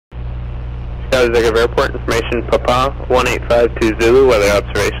Chicago Exec Airport, information Papa 1852 Zulu, weather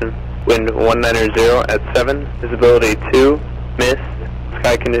observation. Wind 190 at 7, visibility 2, mist,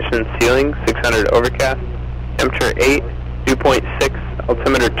 sky conditions ceiling 600 overcast, temperature 8, dew point 6,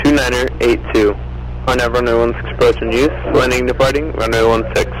 altimeter 2982. On runway 16 approach in use, landing departing, runway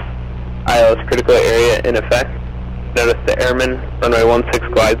 16. ILS critical area in effect. Notice the airman, runway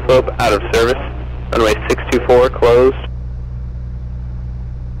 16 glide slope out of service, runway 624 closed.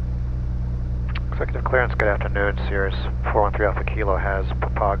 Executive clearance, good afternoon. Cirrus 413 Alpha Kilo has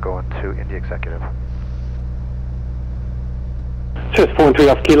Papa going to India Executive. Cirrus 413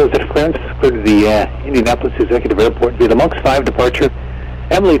 Alpha Kilo is at clearance, cleared to the Indianapolis Executive Airport via the Monks 5 departure.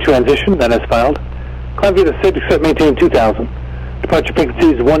 Emily transition, that is filed. Climb via the SID, except maintain 2000. Departure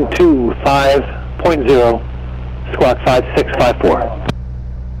frequency is 125.0, squawk 5654.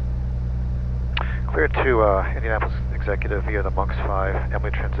 Cleared to Indianapolis Executive via the Monks 5,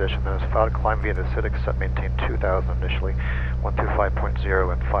 Emily transition, that is filed. Climb via the SID, except maintain 2000 initially,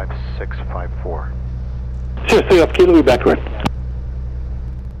 125.0 and 5654. Cirrus 3 Alpha Kilo, we'll be back to it.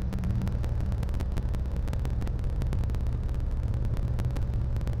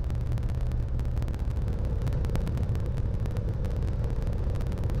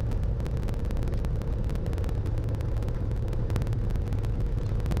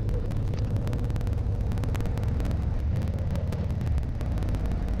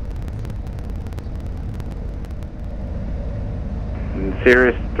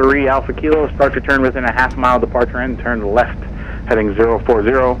 Cirrus 3 Alpha Kilo, start to turn within a half-mile departure end, turn left, heading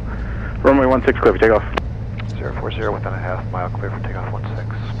 040, runway 16, clear for takeoff. 040 within a half mile, clear for takeoff 16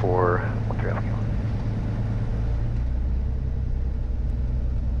 for 13 Alpha Kilo.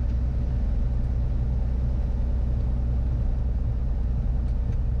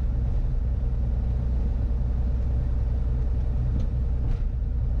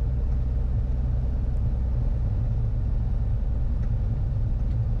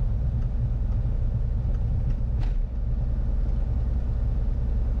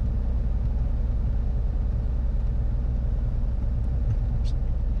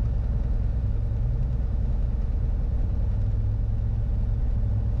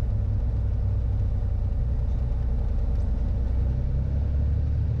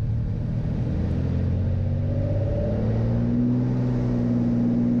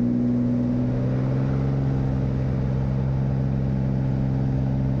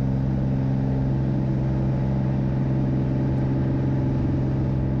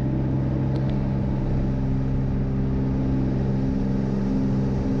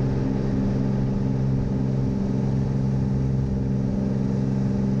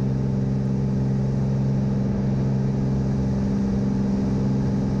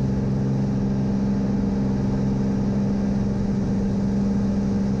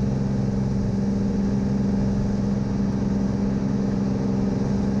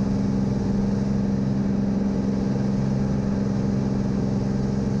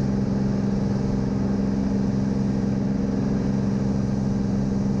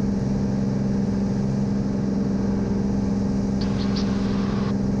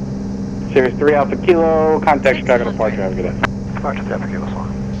 Cirrus 3 Alpha Kilo, contact Chicago departure, have a good day. Departure 3 Alpha Kilo,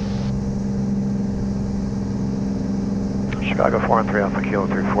 song. Chicago 413 Alpha Kilo,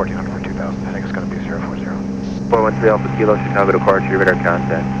 1400 for 2000, heading is going to be 040. 413 Alpha Kilo, Chicago departure, radar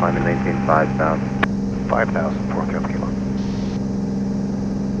contact, climb and maintain 5000. 5000, 413 Alpha Kilo.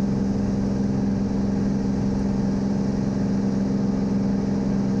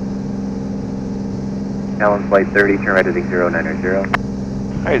 Talon flight 30, turn right heading 090.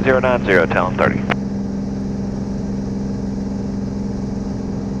 Alright, 090, Talon 30.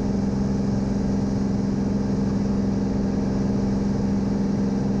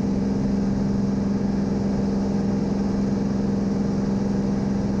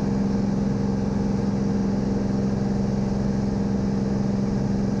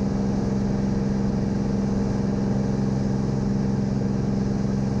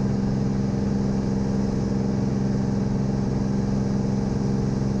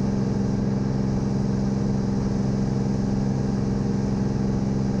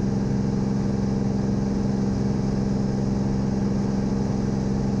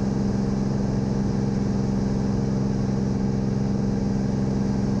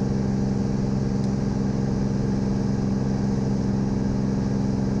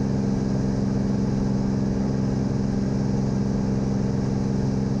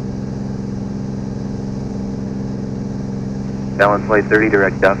 Talon flight 30,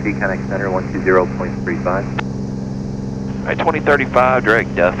 direct Duffy, connect center 120.35. Alright, 2035,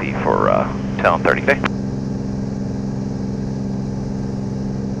 direct Duffy for Talon 30. Okay.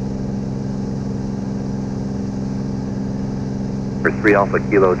 For 3 Alpha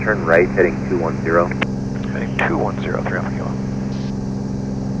Kilo, turn right, heading 210. Heading 210, 3 Alpha Kilo.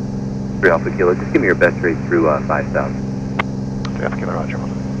 3 Alpha Kilo, just give me your best rate through 5,000. 3 Alpha Kilo, roger.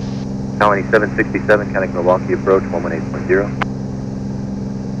 Colony 767, Connect Milwaukee approach, 11810.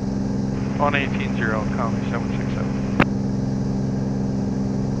 118.0, Colony 767.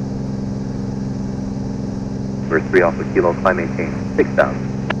 For 3 Alpha Kilo, climb maintain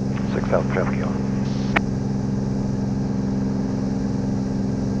 6,000. 6,000, 3 Alpha Kilo.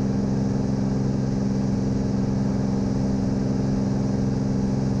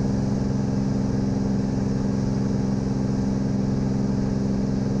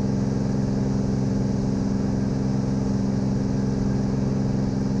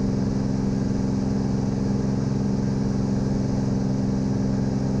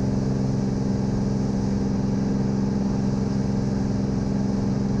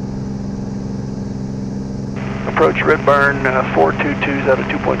 Approach Redburn 422's out of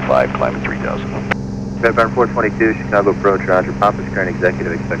 2.5, climbing 3,000. Redburn 422, Chicago approach, roger. Papa's current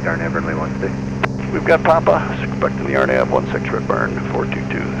executive, expect RNAV runway 16. We've got Papa, expecting the RNAV 16 Redburn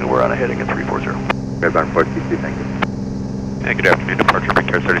 422, and we're on a heading at 340. Redburn 422, thank you. And good afternoon, departure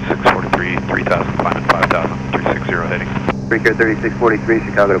Victor 3643, 3000, climbing 5000, 360 heading. Victor 3643,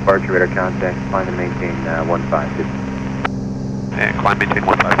 Chicago departure, radar contact, climb and maintain 1550. And climb maintain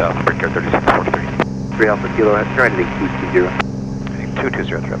 15,000, Victor 3643. 3 Alpha Kilo, turn heading 220. Heading 220,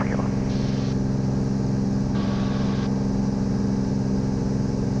 3 Alpha Kilo.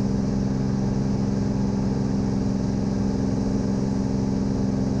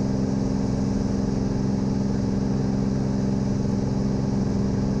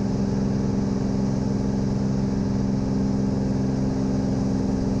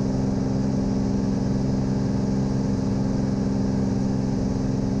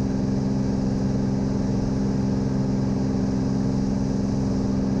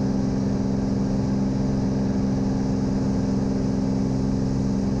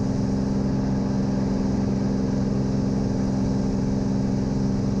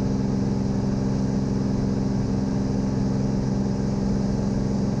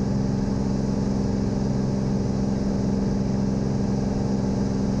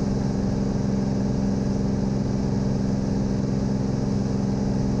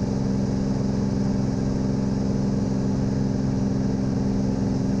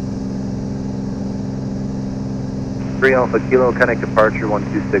 Three Alpha Kilo, connect departure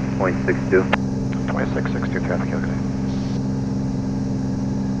 126.62. 2662, 3 Alpha Kilo.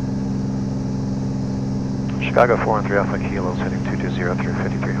 Chicago 4 and 3 Alpha Kilos, heading 220 through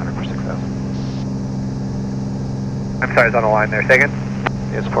 5300 for 6,000. I'm sorry, it's on the line there. Say again?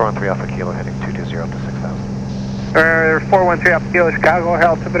 It's 4 and 3 Alpha Kilo, heading 220 to 6,000. 413 Alpha Kilo, Chicago,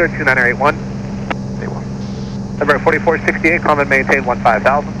 altimeter 2981. They will. Number 4468, climb and maintain 15,000.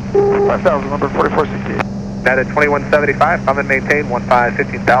 5,000, number 4468. At 2175, climb and maintain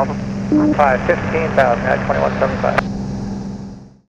 15,000. 15,000 at 2175.